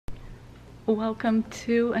Welcome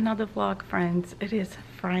to another vlog, friends. It is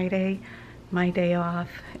Friday, my day off,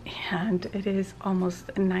 and it is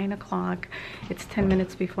almost 9 o'clock. It's 10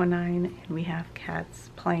 minutes before 9 and we have cats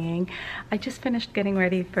playing. I just finished getting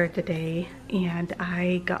ready for today and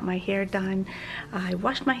I got my hair done. I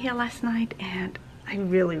washed my hair last night and I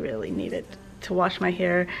really needed to wash my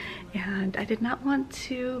hair, and I did not want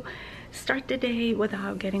to start the day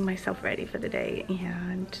without getting myself ready for the day.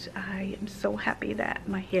 And I am so happy that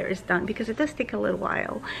my hair is done because it does take a little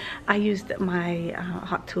while. I used my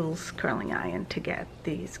Hot Tools curling iron to get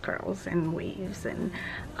these curls and waves, and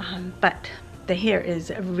but the hair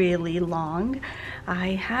is really long. I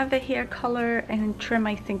have a hair color and trim,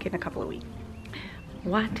 I think, in a couple of weeks.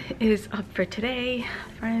 What is up for today,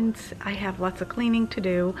 friends? I have lots of cleaning to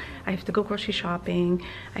do. I have to go grocery shopping.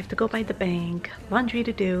 I have to go by the bank, laundry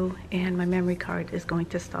to do, and my memory card is going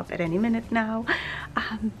to stop at any minute now.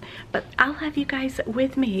 But I'll have you guys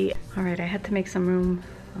with me. All right, I had to make some room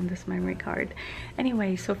on this memory card.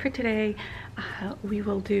 Anyway, so for today, I'll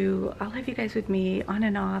have you guys with me on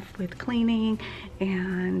and off with cleaning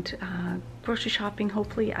and grocery shopping.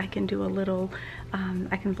 Hopefully I can do a little,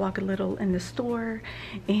 I can vlog a little in the store,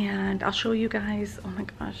 and I'll show you guys. Oh my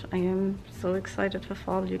gosh, I am so excited for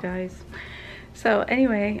fall, you guys. So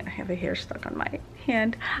anyway, I have a hair stuck on my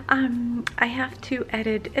hand. I have to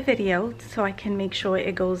edit a video so I can make sure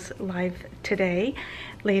it goes live today.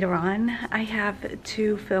 Later on, I have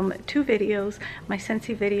to film 2 videos, my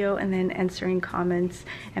Scentsy video and then answering comments,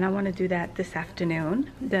 and I want to do that this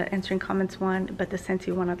afternoon. The answering comments one, but the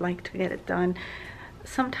Scentsy one, I'd like to get it done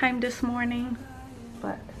sometime this morning.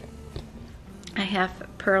 But I have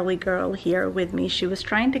Pearly Girl here with me. She was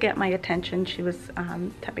trying to get my attention. She was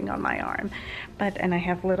tapping on my arm, and I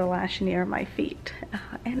have Little Ash near my feet,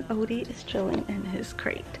 and Odie is chilling in his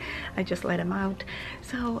crate. I just let him out.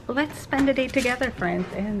 So let's spend a day together, friends.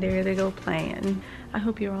 And there they go playing. I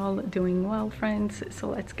hope you're all doing well, friends. So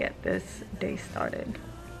let's get this day started.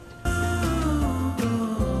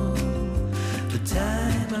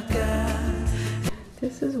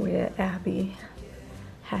 This is where Abby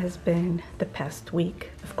has been the past week.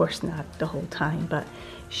 Of course not the whole time, but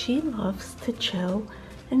she loves to chill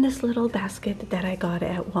in this little basket that I got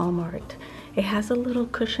at Walmart. It has a little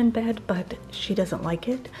cushion bed, but she doesn't like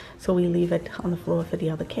it, so we leave it on the floor for the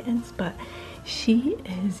other kittens. But she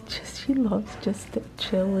loves just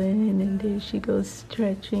chilling, and there she goes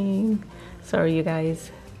stretching. Sorry you guys,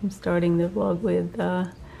 I'm starting the vlog with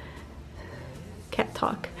cat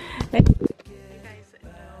talk.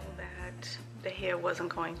 The hair wasn't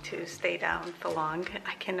going to stay down for long.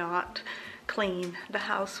 I cannot clean the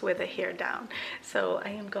house with the hair down. So I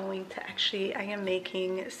am going to I am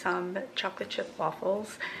making some chocolate chip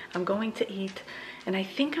waffles. I'm going to eat, and I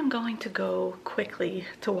think I'm going to go quickly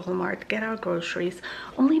to Walmart, get our groceries,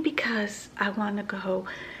 only because I want to go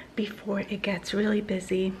before it gets really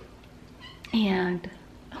busy. And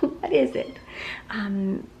what is it?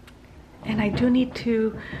 And I do need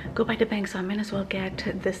to go by the bank, so I might as well get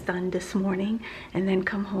this done this morning and then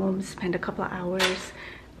come home, spend a couple of hours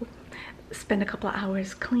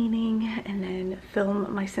cleaning, and then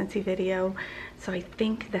film my Scentsy video. So I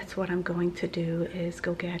think that's what I'm going to do, is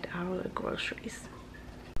go get our groceries.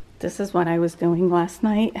 This is what I was doing last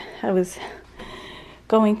night. I was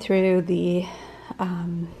going through the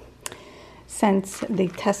the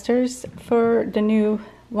testers for the new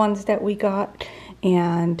ones that we got.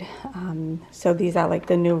 And so these are like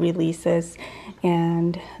the new releases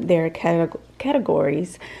and their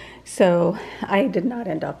categories. So I did not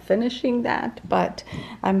end up finishing that, but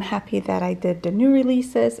I'm happy that I did the new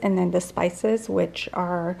releases and then the spices, which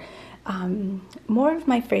are more of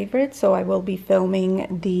my favorites. So I will be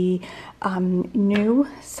filming the new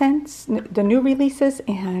scents, the new releases,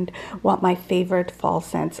 and what my favorite fall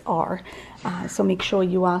scents are. So make sure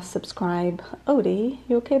you are subscribed. Odie,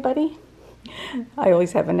 you okay, buddy? I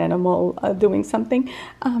always have an animal doing something.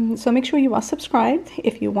 So make sure you are subscribed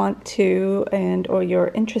if you want to, or you're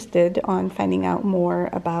interested on finding out more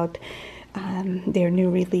about their new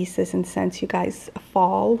releases and scents. You guys,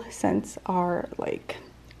 fall scents are like,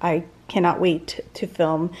 I cannot wait to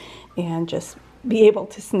film and just be able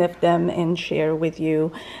to sniff them and share with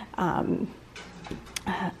you about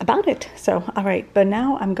it. So, all right, but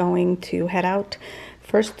now I'm going to head out.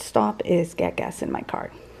 First stop is get gas in my car.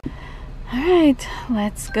 All right,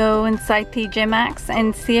 let's go inside TJ Maxx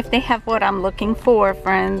and see if they have what I'm looking for,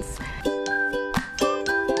 friends.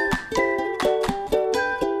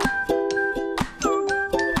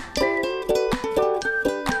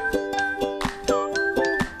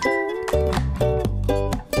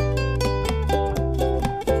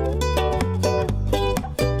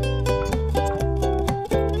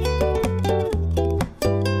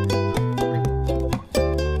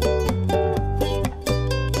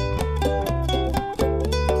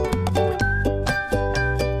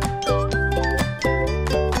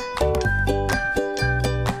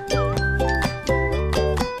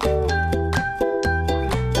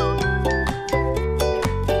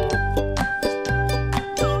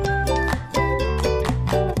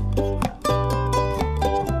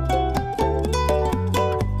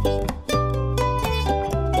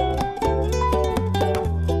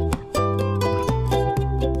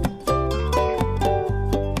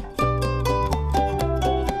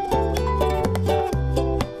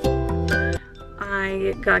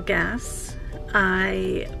 got gas.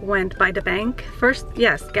 I went by the bank. First,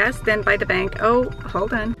 yes, gas, then by the bank. Oh,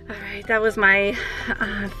 hold on. All right, that was my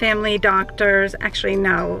family doctor's. Actually,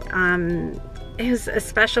 no. It was a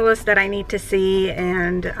specialist that I need to see,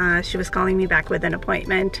 and she was calling me back with an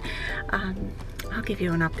appointment. I'll give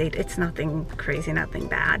you an update. It's nothing crazy, nothing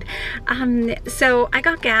bad. So I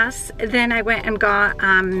got gas, then I went and got,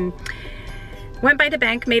 went by the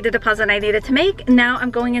bank, made the deposit I needed to make. Now I'm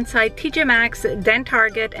going inside TJ Maxx, then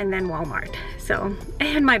Target, and then Walmart. So,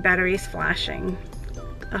 and my battery's flashing.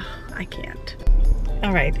 Oh, I can't.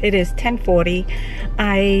 All right, it is 10:40.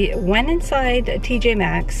 I went inside TJ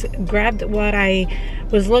Maxx, grabbed what I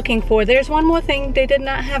was looking for. There's one more thing they did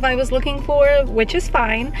not have I was looking for, which is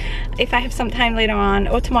fine. If I have some time later on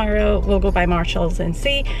or tomorrow, we'll go by Marshall's and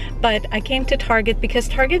see. But I came to Target because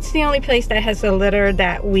Target's the only place that has a litter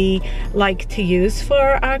that we like to use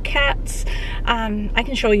for our cats. I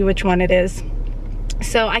can show you which one it is.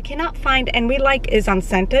 So I cannot find, and we like is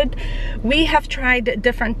unscented. We have tried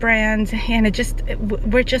different brands and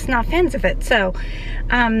we're just not fans of it. So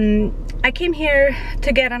I came here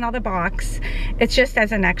to get another box. It's just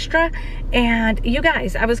as an extra. And you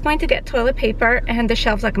guys, I was going to get toilet paper and the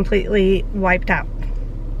shelves are completely wiped out.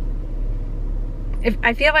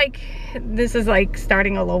 I feel like this is like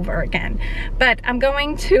starting all over again. But I'm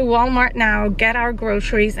going to Walmart now, get our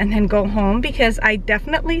groceries, and then go home because I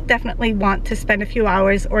definitely want to spend a few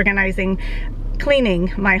hours organizing,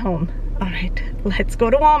 cleaning my home. All right, let's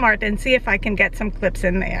go to Walmart and see if I can get some clips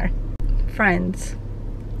in there. Friends,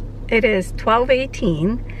 it is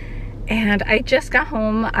 12:18 and I just got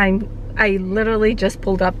home. I literally just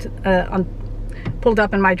pulled up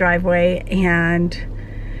in my driveway, and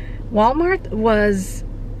Walmart was,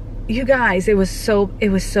 you guys, it was so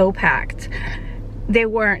packed. There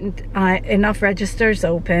weren't enough registers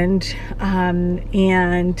opened,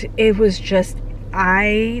 and it was just,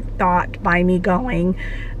 I thought by me going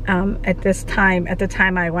at the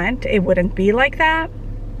time I went, it wouldn't be like that.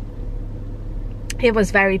 It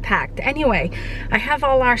was very packed. Anyway, I have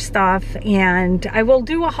all our stuff, and I will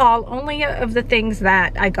do a haul only of the things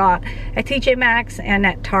that I got at TJ Maxx and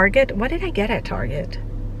at Target. What did I get at Target?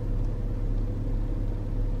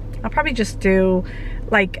 I'll probably just do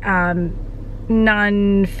like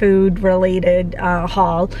non-food related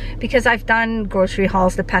haul, because I've done grocery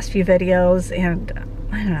hauls the past few videos, and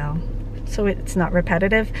I don't know, so it's not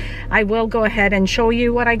repetitive. I will go ahead and show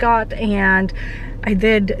you what I got, and I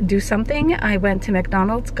did do something. I went to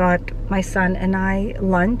McDonald's, got my son and I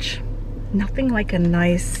lunch. Nothing like a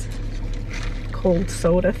nice cold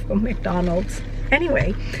soda from McDonald's.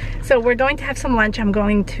 Anyway, so we're going to have some lunch. We're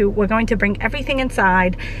going to bring everything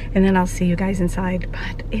inside, and then I'll see you guys inside.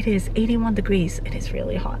 But it is 81 degrees. It is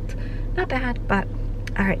really hot. Not bad, but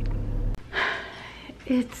all right.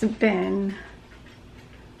 It's been,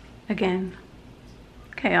 again,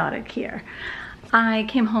 chaotic here. I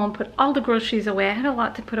came home, put all the groceries away. I had a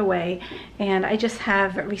lot to put away, and I just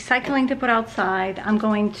have recycling to put outside. I'm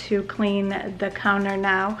going to clean the counter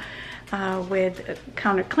now with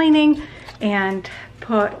counter cleaning, and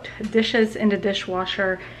put dishes in the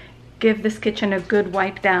dishwasher, give this kitchen a good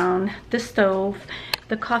wipe down, the stove,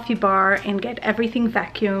 the coffee bar, and get everything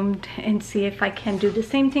vacuumed, and see if I can do the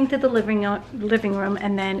same thing to the living room,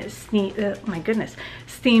 and then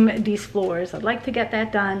steam these floors. I'd like to get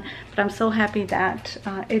that done, but I'm so happy that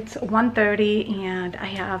it's 1:30 and I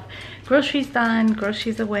have groceries done,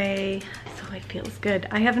 groceries away, so it feels good.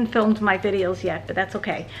 I haven't filmed my videos yet, but that's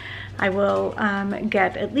okay. I will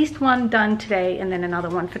get at least one done today and then another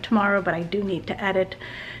one for tomorrow, but I do need to edit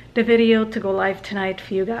the video to go live tonight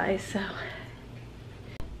for you guys. So,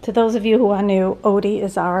 to those of you who are new, Odie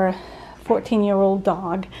is our 14-year-old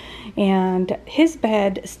dog, and his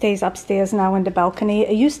bed stays upstairs now in the balcony.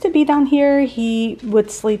 It used to be down here. He would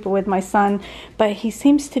sleep with my son, but he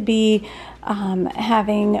seems to be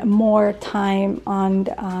having more time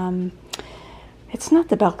on it's not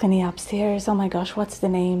the balcony upstairs. Oh my gosh, what's the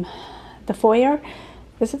name? The foyer?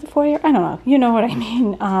 Is it the foyer? I don't know. You know what I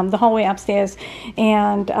mean. The hallway upstairs.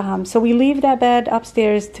 And so we leave that bed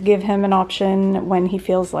upstairs to give him an option when he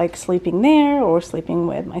feels like sleeping there or sleeping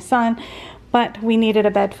with my son. But we needed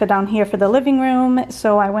a bed for down here for the living room.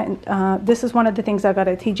 So I went, this is one of the things I got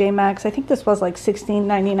at TJ Maxx. I think this was like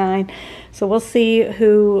 $16.99. So we'll see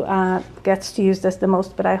who gets to use this the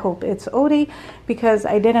most, but I hope it's Odie, because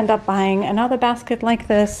I did end up buying another basket like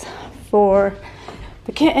this for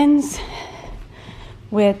the kittens,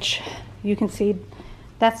 which you can see,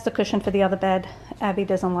 that's the cushion for the other bed. Abby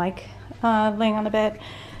doesn't like laying on the bed.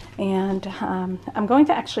 And I'm going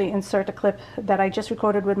to actually insert a clip that I just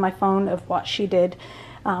recorded with my phone of what she did.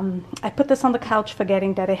 I put this on the couch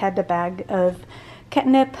forgetting that it had the bag of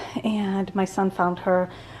catnip, and my son found her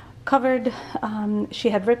covered. She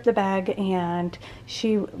had ripped the bag and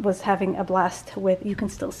she was having a blast with, you can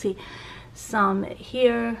still see some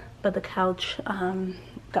here, but the couch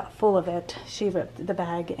got full of it. She ripped the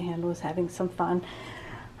bag and was having some fun.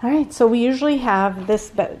 All right, so we usually have this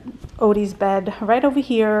bed, Odie's bed, right over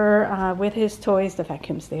here with his toys. The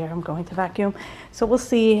vacuum's there. I'm going to vacuum. So we'll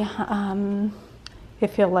see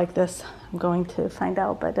if he'll like this. I'm going to find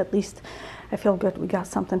out, but at least I feel good we got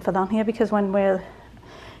something for down here, because when we're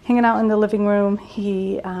hanging out in the living room,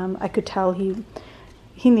 I could tell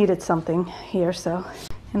he needed something here. So,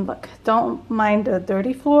 and look, don't mind the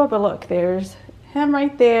dirty floor, but look, there's him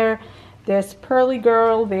right there. There's Pearly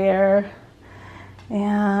Girl there.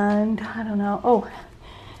 And I don't know. Oh,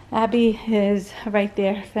 Abby is right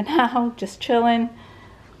there for now, just chilling.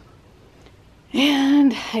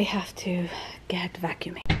 And I have to get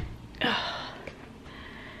vacuuming.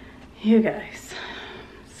 You guys,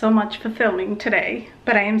 so much for filming today,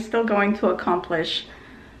 but I am still going to accomplish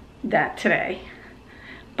that today.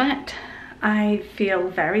 But I feel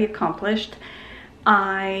very accomplished.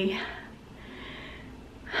 I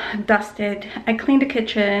dusted, I cleaned the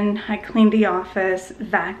kitchen, I cleaned the office,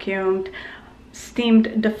 vacuumed,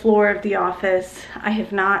 steamed the floor of the office. I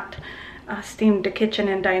have not steamed the kitchen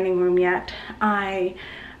and dining room yet. I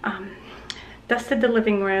dusted the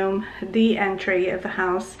living room, the entry of the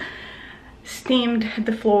house, steamed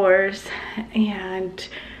the floors, and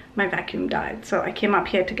my vacuum died. So I came up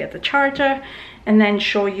here to get the charger and then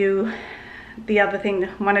show you the other thing,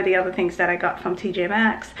 one of the other things that I got from TJ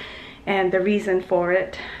Maxx and the reason for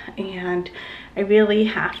it. And I really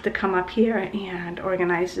have to come up here and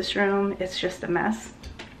organize this room. It's just a mess.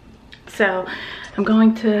 So I'm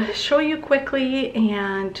going to show you quickly,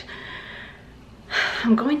 and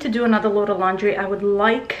I'm going to do another load of laundry. I would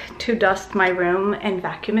like to dust my room and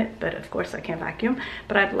vacuum it, but of course I can't vacuum,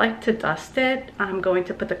 but I'd like to dust it. I'm going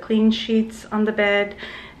to put the clean sheets on the bed,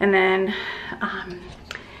 and then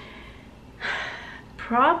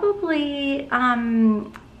probably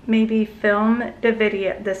maybe film the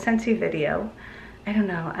video, the Scentsy video. I don't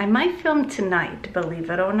know, I might film tonight, believe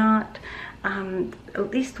it or not,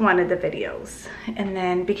 at least one of the videos. And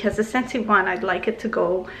then because the Scentsy one, I'd like it to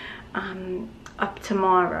go up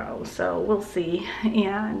tomorrow, so we'll see.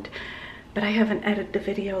 But I haven't edited the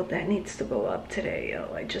video that needs to go up today.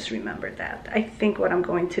 Oh, I just remembered that. I think what I'm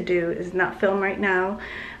going to do is not film right now.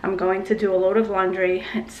 I'm going to do a load of laundry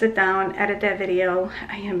and sit down, edit that video.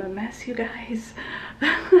 I am a mess, you guys.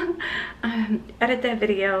 Edit that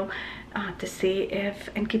video to see if,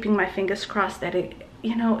 and keeping my fingers crossed that it,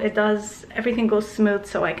 you know, it does, everything goes smooth,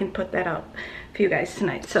 so I can put that up for you guys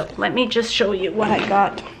tonight. So let me just show you what I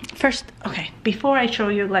got first. Okay, before I show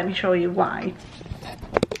you, let me show you why.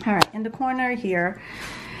 All right, in the corner here,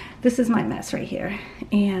 this is my mess right here,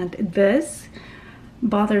 and this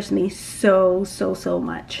bothers me so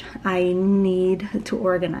much. I need to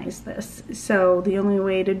organize this. So the only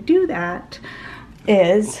way to do that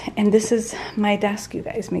is, and this is my desk, you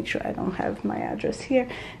guys, make sure I don't have my address here.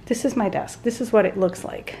 This is my desk. This is what it looks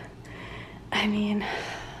like. I mean,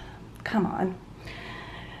 come on.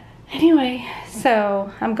 Anyway,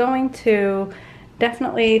 so I'm going to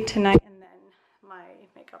definitely tonight,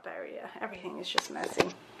 area, everything is just messy.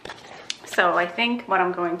 So I think what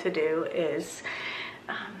I'm going to do is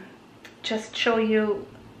just show you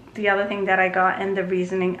the other thing that I got and the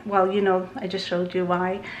reasoning. Well, you know, I just showed you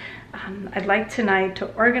why. I'd like tonight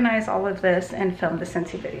to organize all of this and film the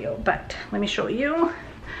Scentsy video, but let me show you.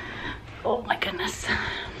 Oh my goodness.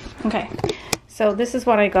 Okay, so this is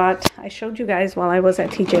what I got. I showed you guys while I was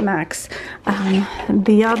at TJ Maxx.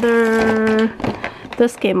 The other,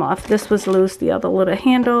 this came off, this was loose, the other little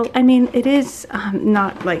handle. I mean, it is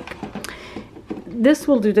not like, this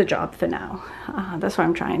will do the job for now. That's what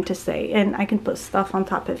I'm trying to say. And I can put stuff on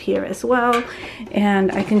top of here as well.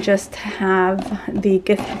 And I can just have the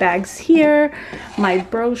gift bags here, my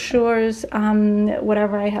brochures,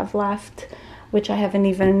 whatever I have left, which I haven't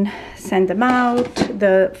even sent them out,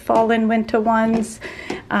 the fall and winter ones.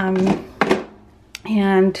 And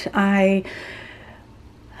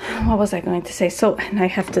what was I going to say? So, and I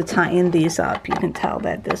have to tie in these up. You can tell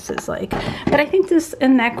that this is like, but I think this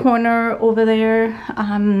in that corner over there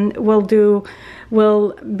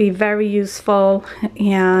will be very useful.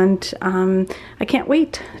 And I can't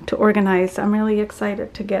wait to organize. I'm really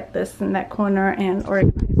excited to get this in that corner and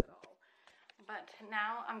organize it all. But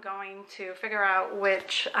now I'm going to figure out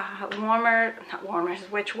which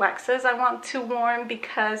which waxes I want to warm,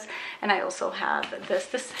 because, and I also have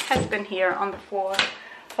this has been here on the floor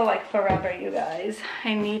for like forever, you guys.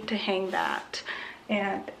 I need to hang that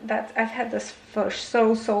And that's, I've had this for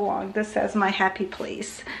so long. This says my happy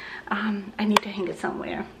place. I need to hang it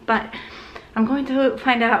somewhere, but I'm going to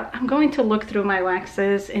find out. I'm going to look through my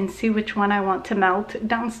waxes and see which one I want to melt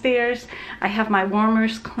downstairs. I have my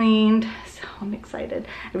warmers cleaned, so I'm excited.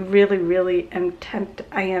 I really am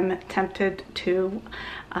tempted to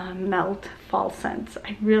melt fall scents.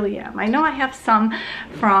 I really am. I know I have some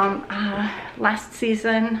from last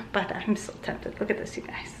season, but I'm so tempted. Look at this, you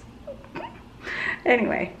guys.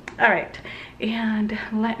 Anyway, all right, and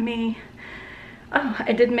let me, oh,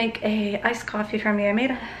 I did make a iced coffee for me. I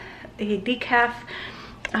made a decaf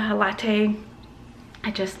latte.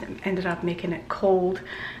 I just ended up making it cold.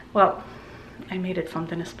 Well, I made it from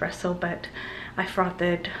an espresso, but I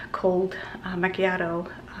frothed cold macchiato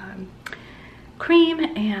cream,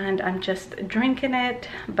 and I'm just drinking it,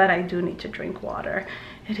 but I do need to drink water.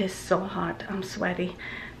 It is so hot, I'm sweaty.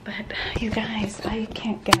 But you guys, I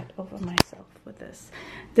can't get over myself with this.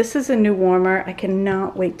 This is a new warmer. I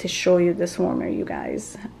cannot wait to show you this warmer, you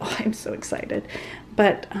guys. Oh, I'm so excited.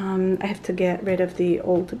 But I have to get rid of the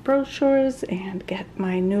old brochures and get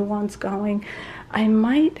my new ones going. I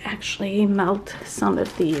might actually melt some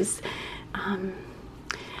of these.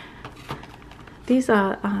 These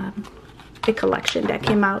are a collection that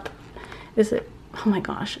came out. Is it, oh my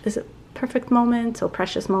gosh, is it Perfect Moments or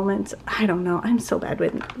Precious Moments? I don't know. I'm so bad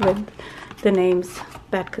with the names.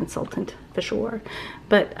 Bad consultant for sure.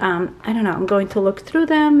 But I don't know. I'm going to look through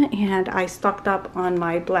them, and I stocked up on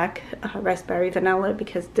my black raspberry vanilla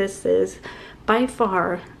because this is by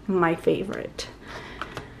far my favorite.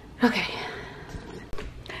 Okay.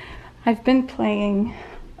 I've been playing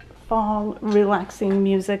fall relaxing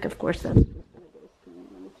music. Of course, that's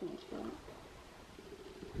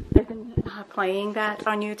I've been playing that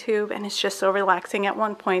on YouTube, and it's just so relaxing. At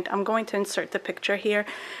one point, I'm going to insert the picture here.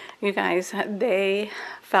 You guys, they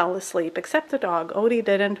fell asleep, except the dog. Odie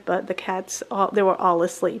didn't, but the cats, they were all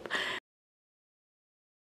asleep.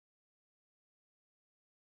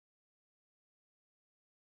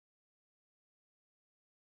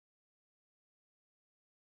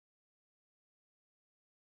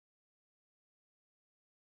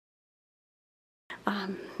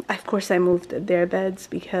 Of course, I moved their beds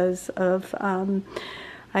because of,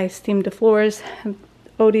 I steamed the floors.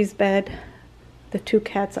 Odie's bed, the two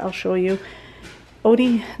cats, I'll show you.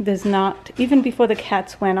 Odie does not, even before the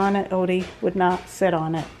cats went on it, Odie would not sit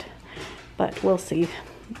on it. But we'll see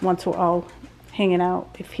once we're all hanging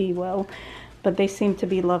out if he will. But they seem to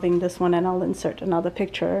be loving this one, and I'll insert another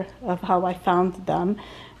picture of how I found them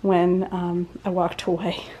when I walked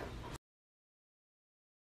away.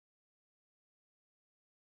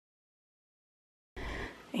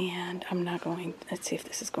 And I'm not going, let's see if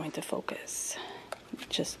this is going to focus.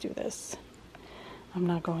 Just do this. I'm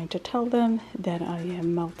not going to tell them that I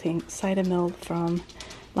am melting cider milk from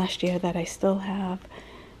last year that I still have.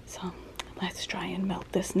 So let's try and melt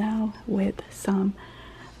this now with some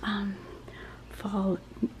fall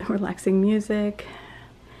relaxing music.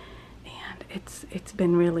 And it's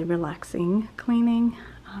been really relaxing cleaning.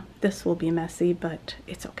 This will be messy, but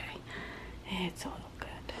it's okay. It's all good.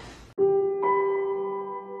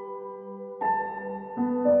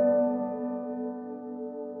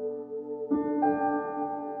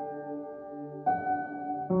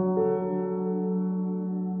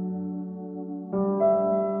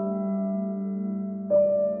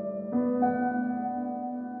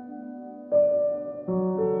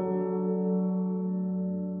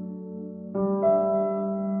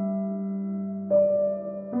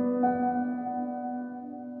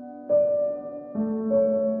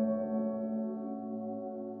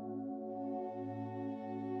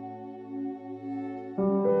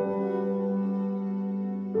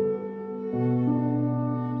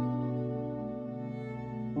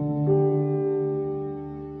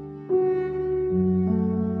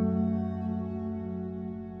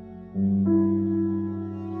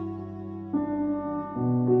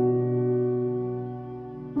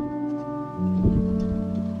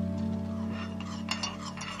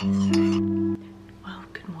 Well,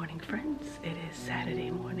 good morning, friends. It is Saturday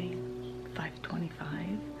morning,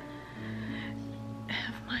 5:25. I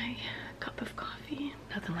have my cup of coffee.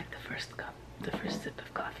 Nothing like the first sip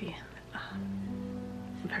of coffee.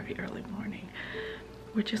 Very early morning.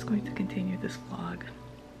 We're just going to continue this vlog.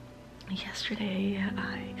 Yesterday,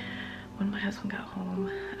 when my husband got home,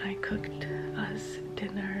 I cooked us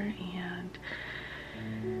dinner, and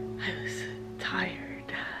I was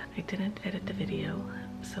tired. I didn't edit the video,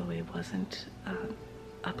 so it wasn't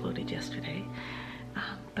uploaded yesterday,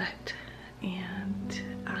 and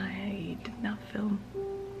I did not film.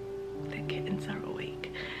 The kittens are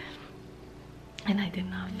awake. and I did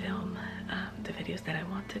not film the videos that I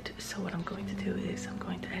wanted. So what I'm going to do is I'm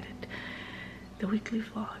going to edit the weekly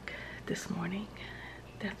vlog this morning.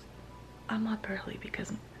 I'm up early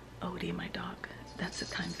because Odie, my dog, that's the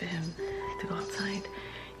time for him to go outside.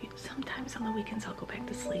 Sometimes on the weekends I'll go back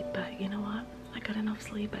to sleep, but you know what? I got enough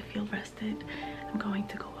sleep. I feel rested. I'm going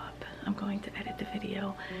to go up. I'm going to edit the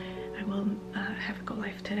video. I will have it go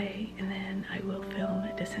live today, and then I will film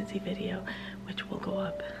the Scentsy video, which will go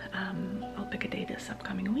up. I'll pick a day this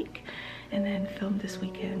upcoming week, and then film this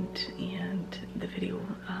weekend, and the video,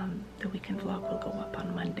 the weekend vlog will go up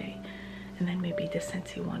on Monday, and then maybe the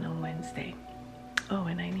Scentsy one on Wednesday. Oh,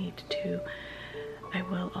 and I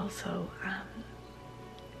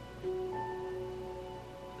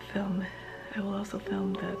will also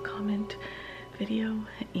film the comment video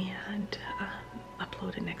and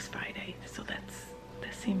upload it next Friday. So that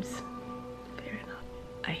seems fair enough.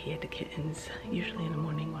 I hear the kittens. Usually in the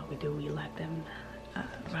morning what we do, we let them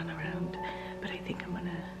run around, but I think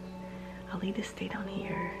I'll either stay down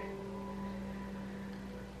here.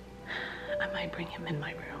 I might bring him in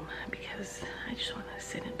my room because I just want to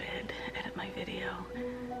sit in bed, edit my video.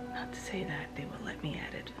 Not to say that they will let me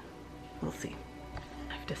edit. We'll see.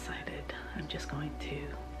 I've decided I'm just going to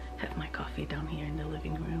have my coffee down here in the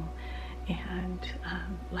living room and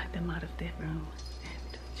let them out of their room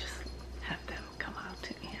and just have them come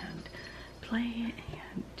out and play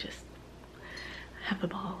and just have a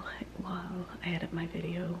ball while I edit my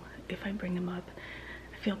video. If I bring them up,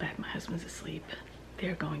 I feel bad. My husband's asleep.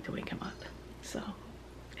 They're going to wake him up. So,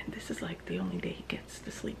 and this is like the only day he gets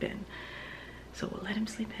to sleep in. So we'll let him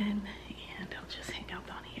sleep in and I'll just hang out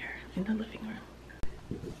down here in the living room.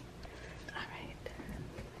 All right,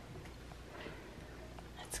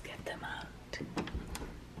 let's get them out.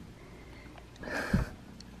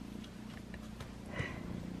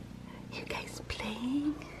 You guys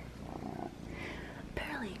playing?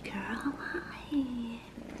 Pearly girl, hi.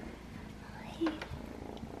 Hi.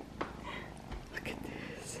 Look at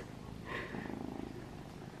this.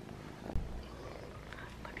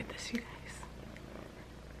 Look at this, you guys.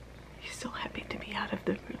 He's so happy to be out of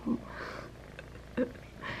the room.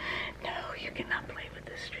 No, you cannot play with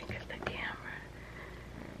the string of the camera.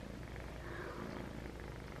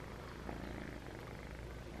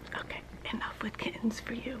 Okay, enough with kittens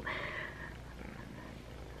for you.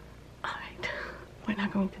 Alright, we're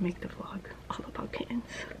not going to make the vlog all about kittens.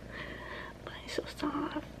 But he's so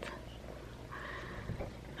soft.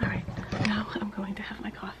 Alright, now I'm going to have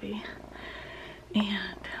my coffee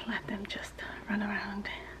and let them just run around.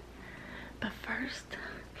 But first,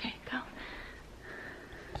 okay, go.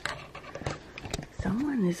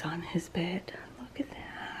 Someone is on his bed. Look at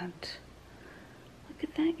that. Look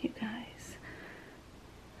at that, you guys.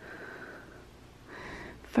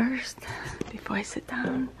 First, before I sit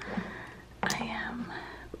down,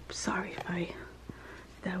 sorry if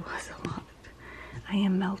that was a lot. I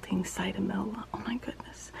am melting cider mill. Oh my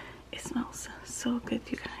goodness. It smells so good,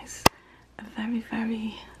 you guys. A very,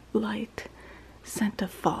 very light scent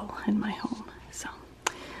of fall in my home. So,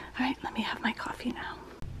 all right, let me have my coffee now.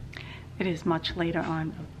 It is much later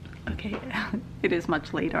on. Okay, it is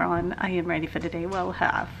much later on. I am ready for the day. Well,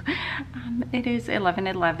 half. It is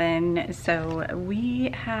 11:11. So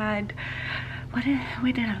we had, where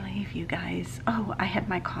did I leave you guys? Oh, I had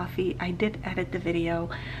my coffee. I did edit the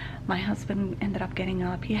video. My husband ended up getting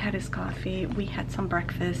up. He had his coffee. We had some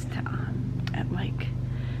breakfast at like,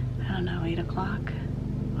 I don't know, 8 o'clock.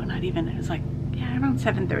 Well, not even. It was like, yeah, around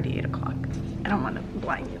 7:30, 8 o'clock. I don't want to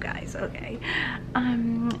blind you guys, okay?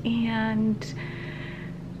 And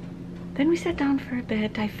then we sat down for a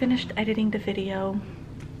bit. I finished editing the video.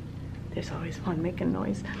 There's always one making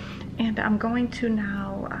noise. And I'm going to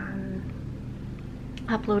now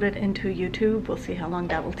upload it into YouTube. We'll see how long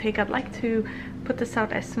that will take. I'd like to put this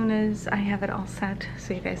out as soon as I have it all set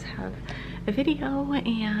so you guys have a video.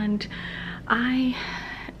 And I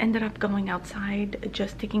ended up going outside,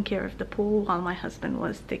 just taking care of the pool while my husband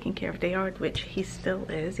was taking care of the yard, which he still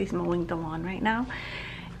is. He's mowing the lawn right now.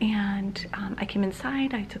 And I came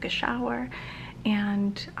inside, I took a shower,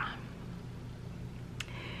 and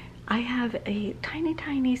I have a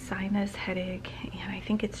tiny sinus headache, and I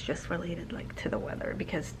think it's just related like to the weather,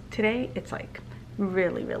 because today it's like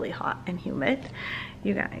really hot and humid.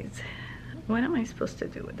 You guys, what am I supposed to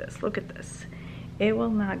do with this? Look at this. It will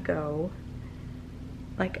not go.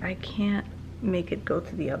 Like, I can't make it go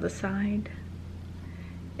to the other side.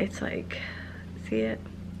 It's like, see it?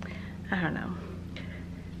 I don't know.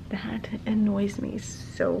 That annoys me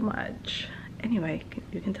so much. anyway,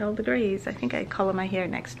 you can tell the grays. I think I color my hair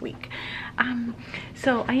next week.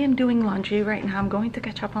 So I am doing laundry right now. I'm going to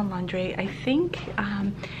catch up on laundry. I think,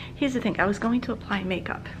 here's the thing, I was going to apply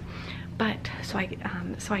makeup, but so I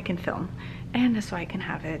can film and so I can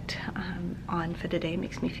have it on for the day. It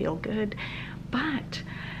makes me feel good. But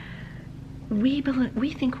we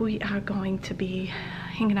think we are going to be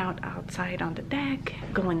hanging out outside on the deck,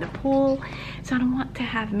 go in the pool, so I don't want to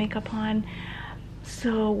have makeup on.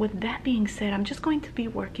 So with that being said, I'm just going to be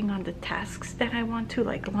working on the tasks that I want to,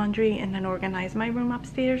 like laundry, and then organize my room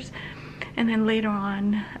upstairs, and then later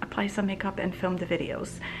on apply some makeup and film the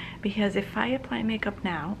videos. Because if I apply makeup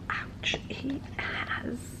now, ouch, he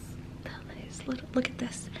has his little, look at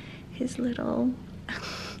this, his little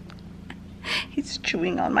he's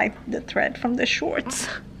chewing on the thread from the shorts.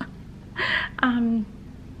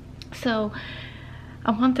 So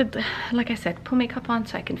I wanted, like I said, put makeup on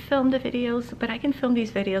so I can film the videos, but I can film these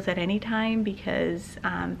videos at any time because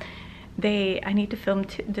I need to film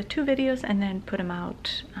the 2 videos and then put them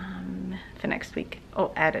out for next week.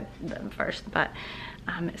 Oh, added them first, but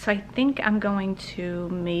so I think I'm going to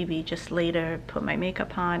maybe just later put my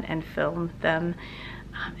makeup on and film them,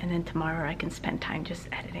 and then tomorrow I can spend time just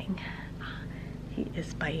editing. He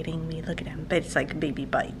is biting me, look at him, but it's like baby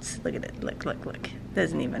bites. Look at it, look.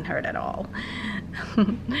 Doesn't even hurt at all.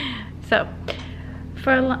 So,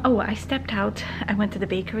 I stepped out. I went to the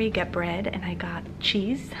bakery, get bread, and I got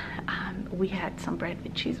cheese. We had some bread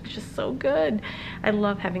with cheese, which is so good. I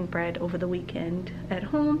love having bread over the weekend at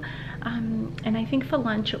home. And I think for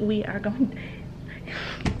lunch, we are going,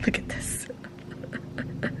 look at this.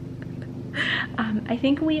 I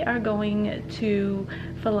think we are going to,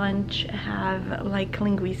 for lunch, have like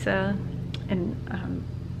linguiça and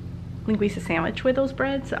linguiça sandwich with those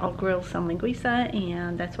breads. I'll grill some linguiça,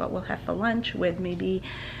 and that's what we'll have for lunch, with maybe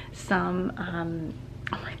some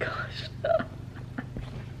oh my gosh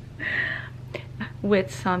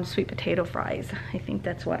with some sweet potato fries. I think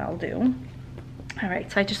that's what I'll do. All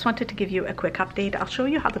right, so I just wanted to give you a quick update. I'll show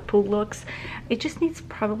you how the pool looks. It just needs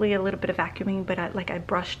probably a little bit of vacuuming, but I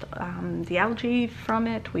brushed the algae from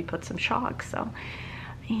it. We put some chalk,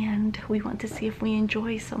 and we want to see if we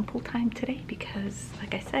enjoy some pool time today, because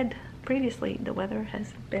like I said previously, the weather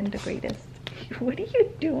has been the greatest. What are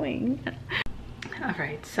you doing? All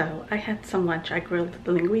right, so I had some lunch. I grilled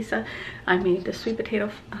the linguiça. I made the sweet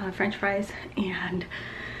potato French fries, and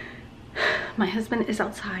my husband is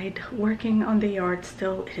outside working on the yard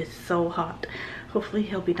still. It is so hot. Hopefully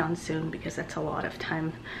he'll be done soon, because that's a lot of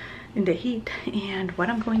time in the heat. And what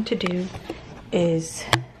I'm going to do is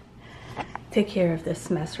take care of this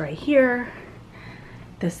mess right here.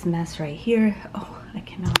 This mess right here. Oh, I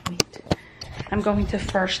cannot wait. I'm going to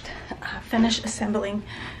first finish assembling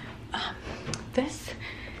this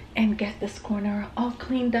and get this corner all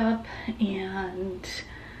cleaned up, and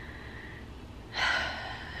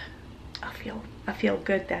I feel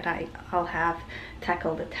good that I'll have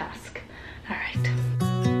tackled the task. All right.